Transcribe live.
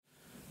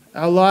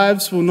Our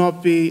lives will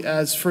not be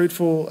as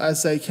fruitful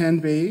as they can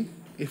be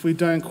if we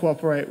don't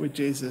cooperate with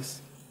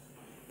Jesus.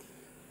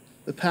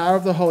 The power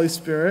of the Holy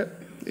Spirit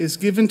is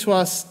given to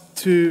us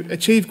to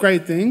achieve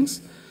great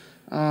things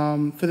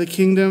for the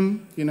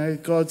kingdom,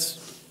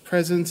 God's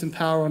presence and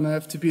power on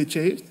earth to be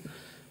achieved.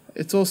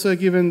 It's also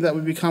given that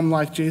we become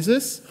like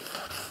Jesus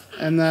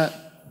and that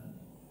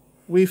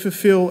we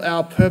fulfill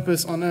our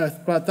purpose on earth.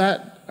 But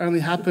that only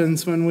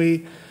happens when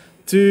we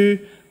do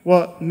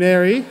what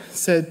Mary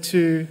said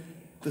to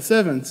the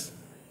servants.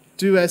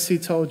 Do as he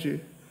told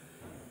you.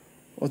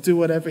 Or do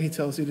whatever he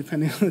tells you,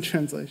 depending on the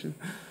translation.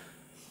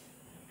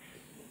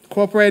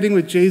 Cooperating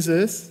with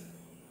Jesus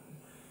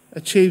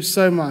achieves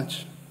so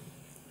much.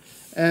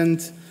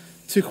 And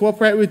to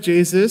cooperate with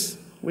Jesus,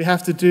 we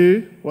have to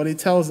do what he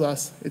tells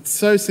us. It's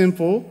so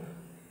simple,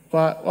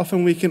 but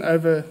often we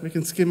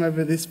can skim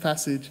over this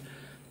passage.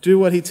 Do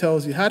what he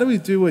tells you. How do we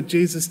do what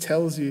Jesus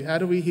tells you? How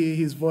do we hear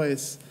his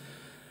voice?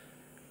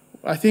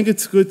 I think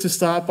it's good to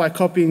start by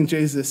copying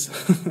Jesus.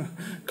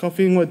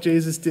 Copying what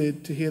Jesus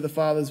did to hear the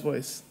Father's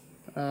voice.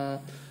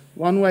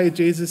 One way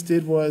Jesus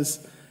did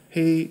was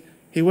he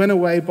went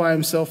away by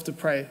himself to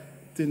pray,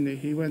 didn't he?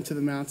 He went to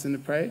the mountain to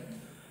pray.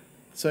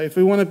 So if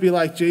we want to be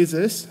like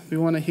Jesus, if we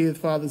want to hear the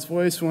Father's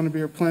voice, we want to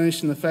be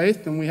replenished in the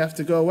faith, then we have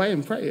to go away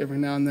and pray every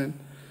now and then.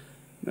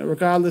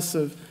 Regardless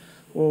of,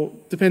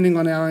 depending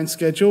on our own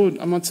schedule.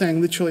 I'm not saying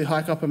literally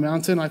hike up a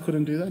mountain. I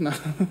couldn't do that, no.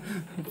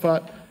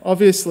 But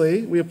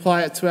obviously, we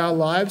apply it to our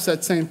lives,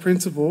 that same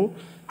principle.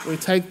 We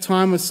take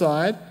time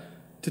aside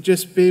to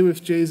just be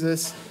with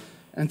Jesus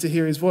and to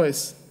hear his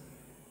voice.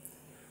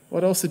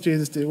 What else did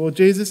Jesus do? Well,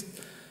 Jesus,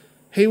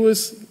 he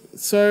was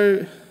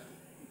so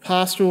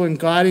pastoral and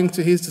guiding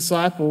to his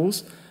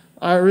disciples.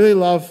 I really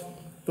love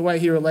the way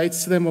he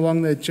relates to them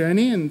along their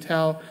journey and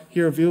how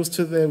he reveals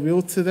to their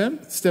will to them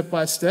step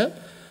by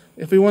step.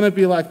 If we want to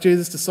be like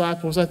Jesus'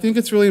 disciples, I think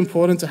it's really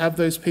important to have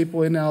those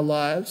people in our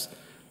lives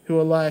who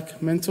are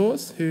like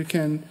mentors, who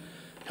can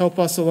help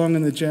us along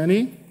in the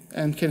journey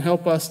and can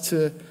help us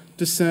to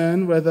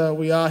discern whether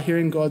we are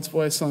hearing God's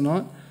voice or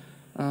not.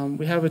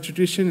 We have a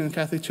tradition in the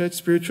Catholic Church,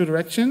 spiritual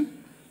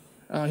direction.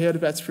 I heard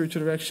about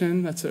spiritual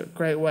direction. That's a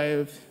great way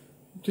of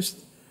just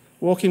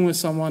walking with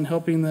someone,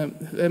 helping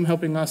them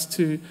helping us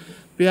to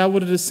be able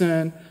to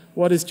discern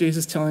what is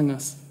Jesus telling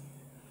us.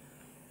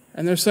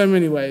 And there are so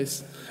many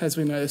ways, as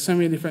we know. There's so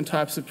many different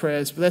types of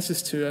prayers, but that's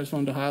just two I just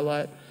wanted to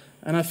highlight.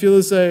 And I feel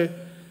as though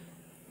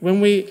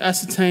when we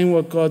ascertain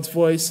what God's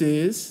voice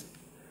is,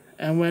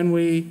 and when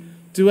we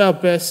do our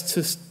best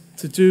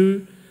to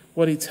do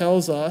what he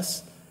tells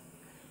us,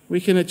 we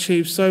can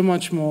achieve so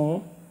much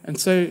more, and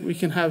so we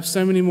can have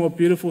so many more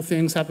beautiful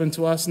things happen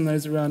to us and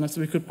those around us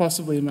that we could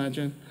possibly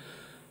imagine.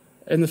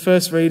 In the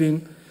first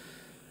reading,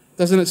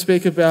 doesn't it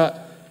speak about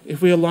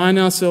if we align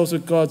ourselves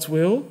with God's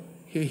will,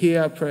 he'll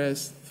hear our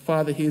prayers. The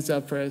Father hears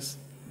our prayers.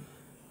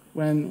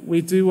 When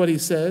we do what he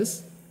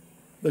says,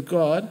 the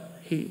God,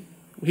 he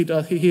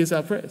hears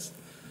our prayers.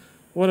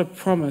 What a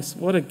promise,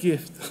 what a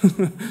gift.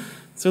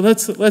 So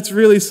let's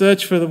really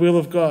search for the will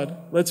of God.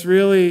 Let's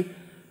really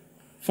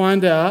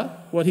find out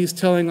what he's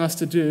telling us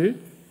to do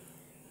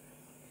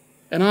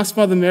and ask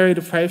Mother Mary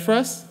to pray for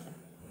us.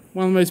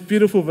 One of the most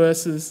beautiful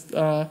verses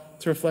to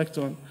reflect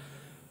on.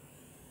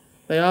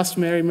 They asked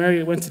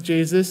Mary went to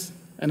Jesus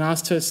and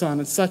asked her son.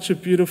 It's such a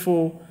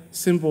beautiful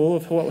symbol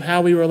of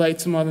how we relate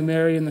to Mother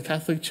Mary in the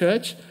Catholic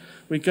Church.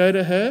 We go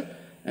to her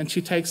and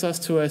she takes us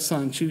to her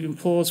son. She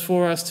implores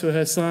for us to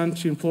her son.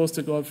 She implores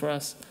to God for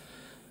us.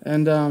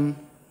 And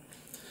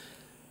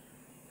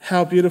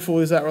how beautiful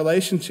is that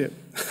relationship?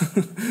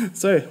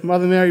 So,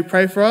 Mother Mary,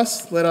 pray for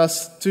us. Let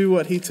us do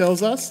what he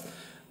tells us.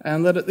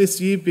 And let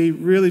this year be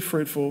really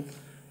fruitful.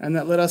 And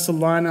that let us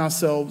align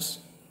ourselves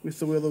with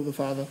the will of the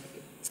Father.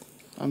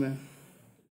 Amen.